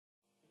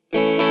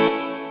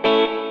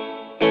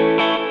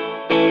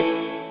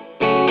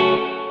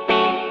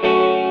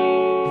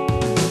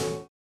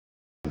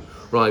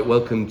Right,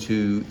 welcome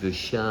to the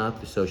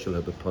S.H.O.P, the Social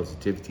Hub of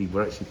Positivity.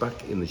 We're actually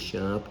back in the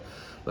S.H.O.P.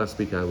 Last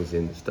week I was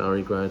in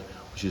Starrygrad,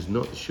 which is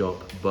not the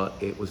shop, but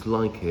it was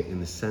like it in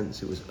the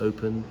sense it was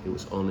open, it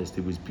was honest,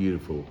 it was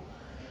beautiful.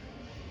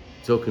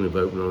 Talking of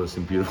open, honest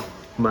and beautiful,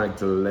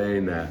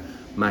 Magdalena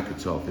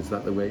Makatov, is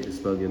that the way you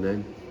spell your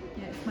name?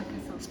 Yeah, it's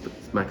Microsoft.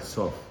 It's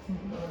Makatov.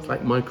 It's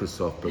like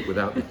Microsoft, but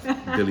without the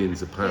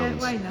billions of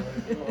pounds. Yeah, why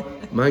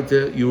not?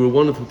 Magda, you're a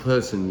wonderful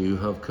person. You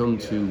have come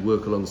to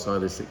work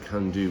alongside us at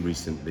Can Do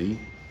recently,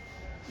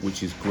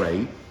 which is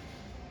great.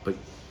 But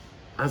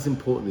as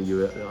importantly,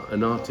 you're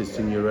an artist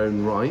in your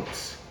own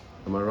right.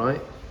 Am I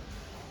right?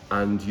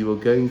 And you are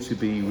going to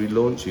be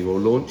relaunching or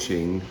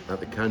launching at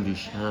the Can Do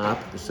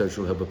S.H.O.P, the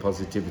Social Hub of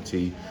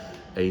Positivity,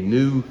 a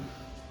new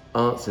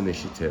arts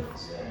initiative.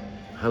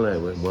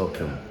 Hello and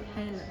welcome.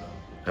 Hello.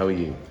 How are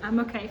you? I'm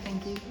okay,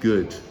 thank you.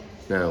 Good.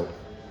 Now,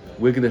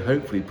 we're going to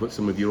hopefully put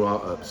some of your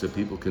art up so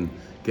people can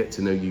get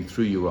to know you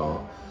through your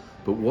art.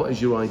 But what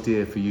is your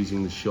idea for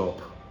using the shop?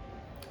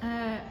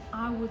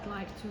 I would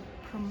like to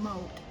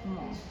promote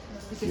more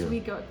because we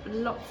got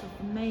lots of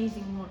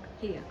amazing work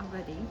here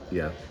already.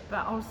 Yeah.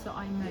 But also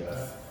I met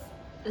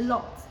a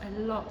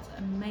lot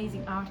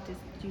amazing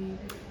artists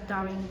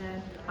during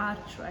the art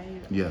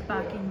trail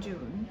back in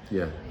June.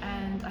 Yeah.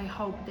 And I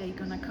hope they're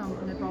gonna come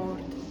on the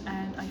board.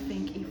 And I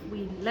think if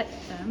we let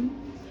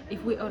them,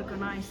 if we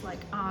organize like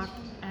art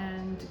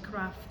and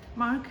craft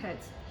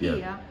markets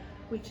here,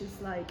 which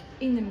is like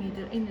in the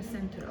middle, in the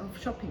center of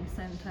shopping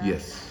center.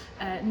 Yes.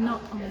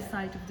 Not on the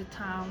side of the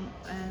town,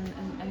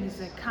 and there's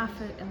a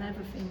cafe and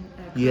everything.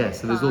 Yeah,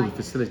 so there's all the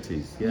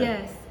facilities. Yeah.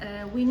 Yes,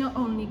 we're not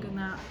only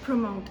gonna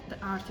promote the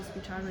artists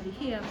which are already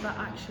here, but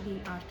actually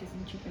artists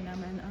in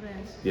Chippenham and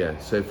others. Yeah,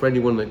 so for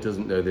anyone that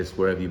doesn't know this,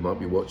 wherever you might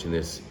be watching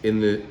this,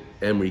 in the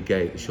Emery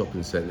Gate, the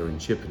shopping centre in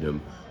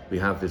Chippenham, we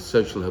have this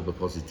Social Hub of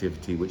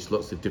Positivity, which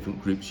lots of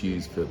different groups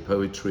use for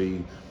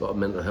poetry, a lot of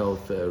mental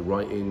health,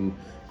 writing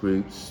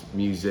groups,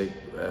 music,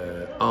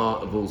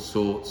 art of all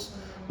sorts,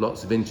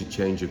 lots of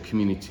interchange of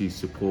community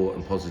support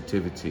and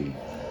positivity.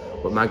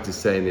 What Magda's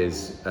saying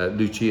is,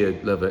 Lucia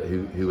Lovett,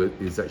 who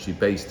is actually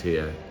based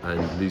here,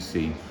 and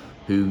Lucy,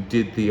 who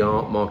did the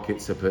art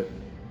markets up at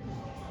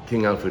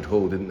King Alfred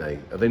Hall, didn't they?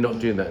 Are they not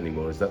doing that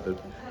anymore? Is that the...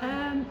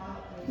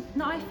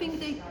 No, I think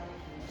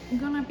they're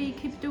gonna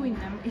keep doing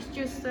them. It's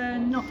just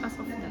not as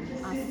often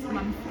as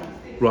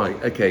monthly. Right,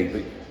 okay,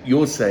 but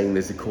you're saying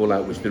there's a call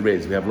out, which there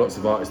is. We have lots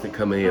of artists that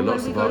come here,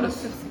 lots of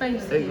artists. Lots of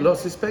space here.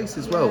 Lots of space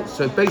as well.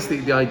 So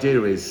basically the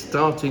idea is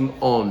starting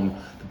on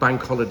the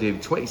bank holiday of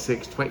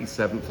 26th,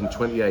 27th and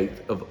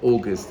 28th of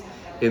August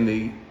in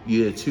the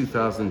year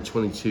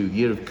 2022,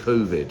 year of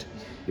COVID,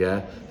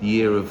 the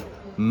year of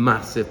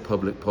massive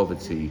public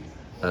poverty,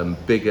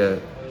 bigger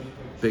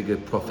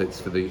profits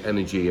for the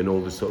energy and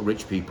all the sort of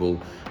rich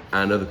people,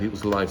 and other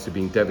people's lives are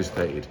being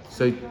devastated.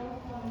 So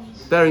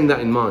bearing that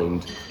in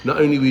mind, not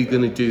only are we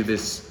going to do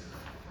this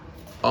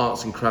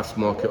arts and crafts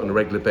market on a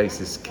regular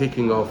basis,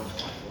 kicking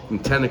off from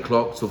 10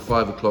 o'clock till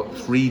 5 o'clock,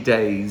 3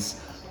 days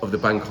of the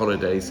bank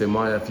holiday. So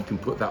Maya, if you can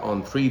put that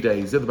on, 3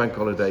 days of the bank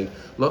holiday,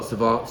 lots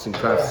of arts and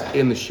crafts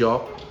in the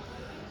shop.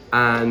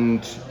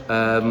 And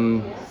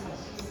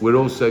we're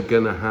also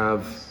going to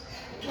have,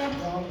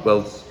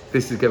 well,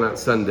 this is going out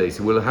Sunday,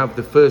 so we'll have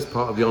the first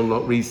part of the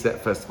Unlock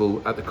Reset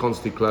Festival at the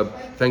Constantly Club.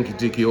 Thank you,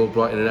 Dickie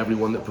Albrighton, and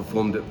everyone that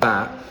performed at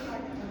that.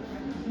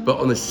 But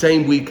on the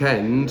same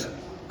weekend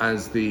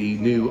as the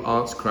new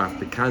arts craft,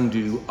 the Can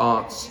Do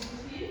arts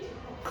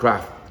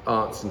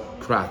and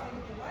craft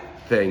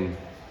thing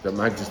that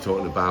Magda's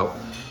talking about,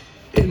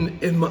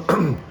 in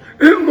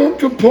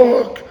Moncton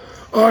Park,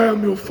 I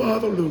am your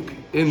father, Luke.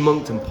 In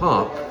Moncton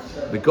Park,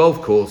 the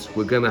golf course,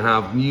 we're going to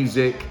have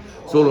music.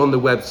 It's all on the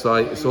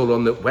website, it's all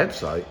on the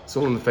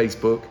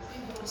Facebook.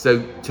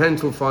 So 10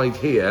 till 5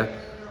 here,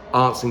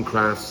 arts and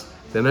crafts,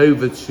 then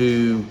over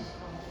to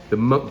the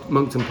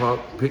Moncton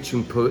Park Pitch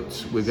and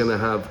Putt. We're going to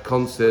have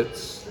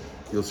concerts,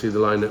 you'll see the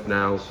lineup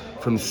now,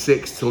 from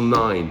 6 till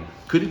 9.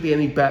 Could it be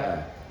any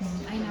better?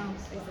 I know.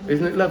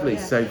 Isn't it lovely?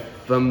 Yeah. So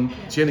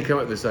she only came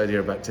up with this idea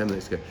about 10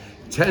 minutes ago.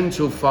 10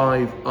 till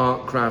 5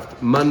 art craft,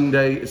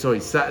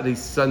 Saturday,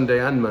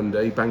 Sunday and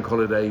Monday, bank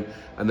holiday,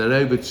 and then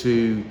over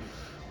to,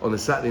 on the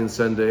Saturday and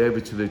Sunday, over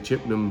to the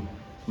Chippenham,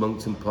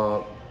 Moncton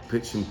Park,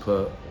 Pitch and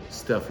Putt,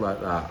 stuff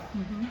like that.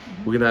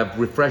 We're going to have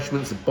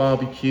refreshments, a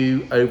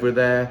barbecue over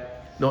there,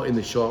 not in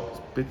the shop, it's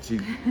a bit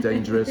too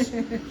dangerous.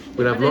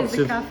 We'll have lots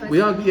of,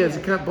 there's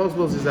a cat,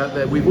 Boswell's is out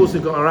there. We've also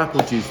got our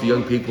apple juice the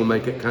young people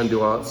make at Can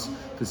Do Arts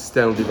for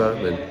sustainable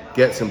development.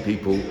 Get some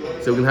people.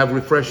 So we're going to have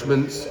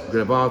refreshments, we're going to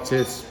have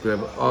artists, we're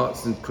going to have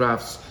arts and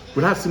crafts.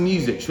 We'll have some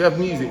music. Should we have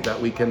music that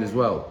weekend as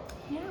well?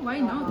 Why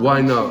not?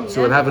 Why not?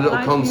 So we'll have a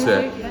little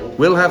concert.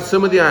 We'll have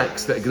some of the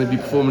acts that are going to be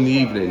performing in the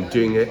evening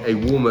doing a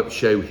warm-up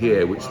show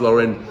here, which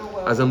Lauren,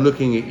 as I'm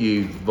looking at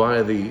you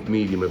via the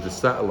medium of the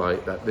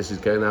satellite that this is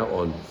going out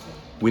on,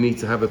 we need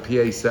to have a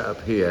PA set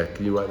up here.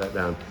 Can you write that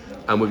down?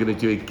 And we're going to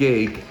do a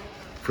gig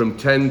from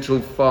 10 till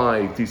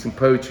 5, do some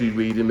poetry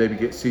reading, maybe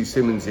get Sue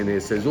Simmons in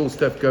here. So there's all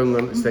stuff going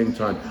on at the same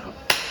time.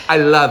 I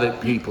love it,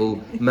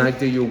 people.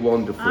 Magda, you're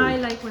wonderful. I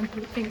like when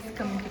things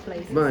come into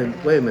place. Man,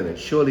 wait a minute.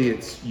 Surely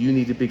it's you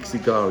need a big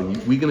cigar, and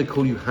we're going to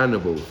call you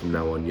Hannibal from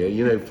now on, yeah?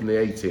 You know, from the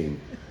A-Team,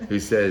 who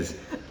says,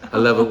 "I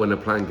love it when a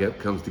plan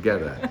comes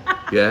together."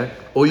 Yeah.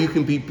 Or you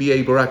can be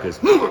B.A. Baracus.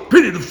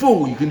 Pity the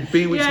fool. You can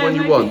be which one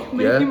you want.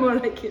 Maybe Yeah. more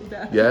like it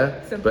that.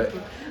 Yeah. Some But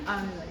people,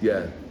 I like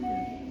yeah.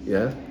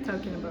 Yeah.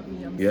 talking about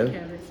me. I'm Yeah.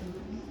 scary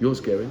sometimes. You're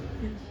scary.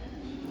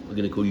 We're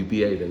going to call you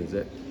B.A. then, is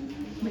it?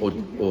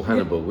 Or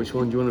Hannibal, which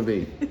one do you want to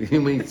be?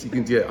 You mean you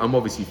can do it. I'm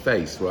obviously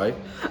face, right?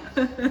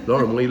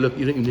 Lauren, well, you don't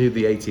even know who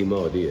the A-Team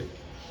are, do you?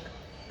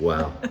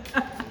 Wow.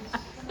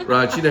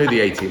 Right, you know who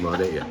the A-Team are,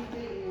 don't you?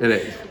 Isn't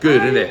it?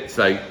 Good, isn't it?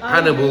 So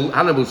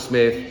Hannibal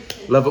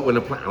Smith, love it when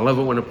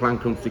a plan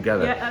comes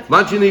together. Yeah,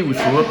 Imagine he was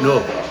from up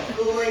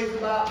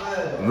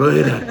north.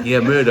 Murdoch, yeah,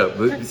 Murdoch.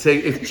 But say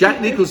if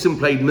Jack Nicholson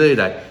played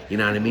Murdoch, you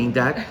know what I mean,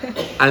 Dad?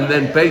 And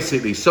then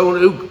basically,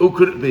 someone who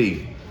could it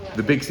be?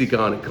 The big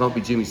cigar, and it can't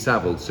be Jimmy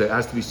Savile, so it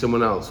has to be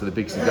someone else with a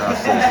big cigar.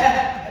 Says,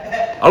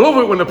 I love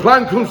it when the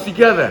plan comes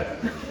together.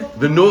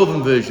 The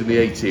northern version of the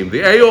A-Team,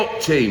 the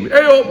A.O.P team.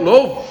 A.O.P,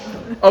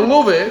 love. I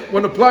love it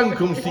when the plan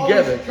comes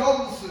together.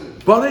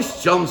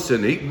 Boris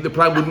Johnson, the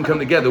plan wouldn't come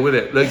together, would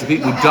it? Loads of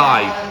people would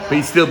die, but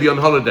he'd still be on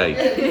holiday.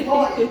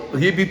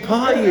 He'd be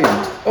partying.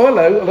 Oh,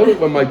 hello, I love it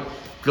when my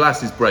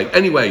glasses break.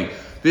 Anyway,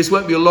 this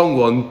won't be a long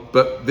one,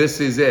 but this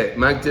is it.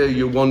 Magda,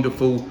 you're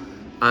wonderful.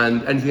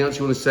 And anything else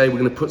you want to say? We're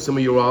going to put some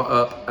of your art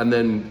up and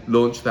then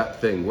launch that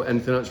thing.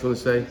 Anything else you want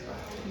to say?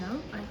 No,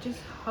 I just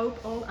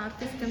hope all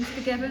artists come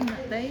together on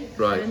that day.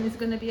 Right. And it's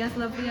going to be as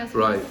lovely as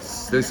Right. it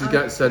is. This is And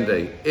Get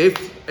Sunday. If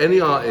any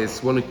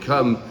artists want to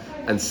come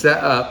and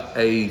set up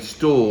a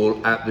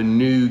stall at the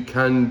new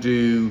Can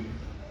Do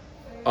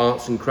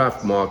Arts and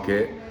Craft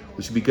Market,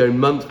 which will be going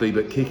monthly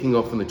but kicking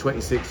off on the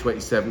 26th,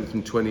 27th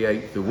and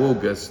 28th of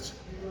August,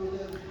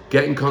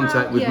 get in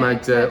contact with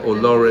Magda or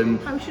Lauren.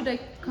 How should I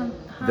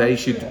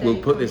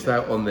We'll put this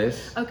out on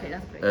this. Okay,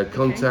 that's great.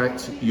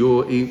 Contact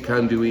your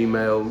Can Do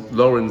email,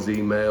 Lauren's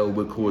email,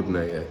 we'll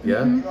coordinate it, yeah?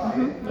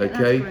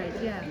 Okay? That's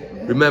great,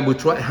 yeah. Remember, we'll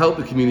try to help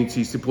the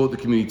community, support the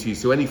community,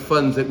 so any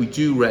funds that we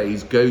do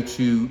raise go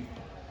to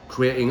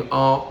creating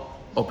art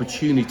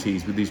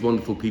opportunities with these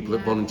wonderful people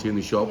that volunteer in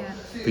the shop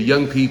for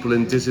young people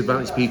and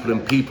disadvantaged people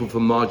and people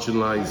from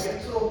marginalised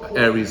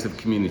areas of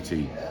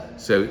community.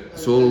 So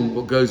it's all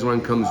what goes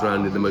around comes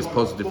around in the most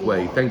positive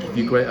way. Thank you for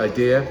your great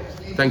idea.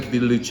 Thank you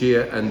to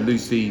Lucia and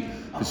Lucy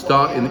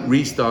for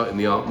restarting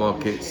the art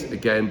markets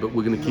again, but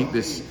we're going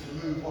to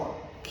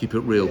keep it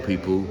real,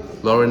 people.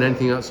 Lauren,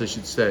 anything else I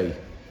should say?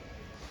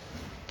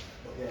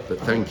 But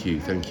thank you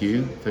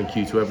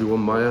to everyone.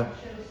 Maya,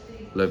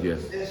 love you.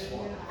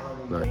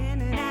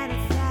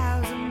 Night.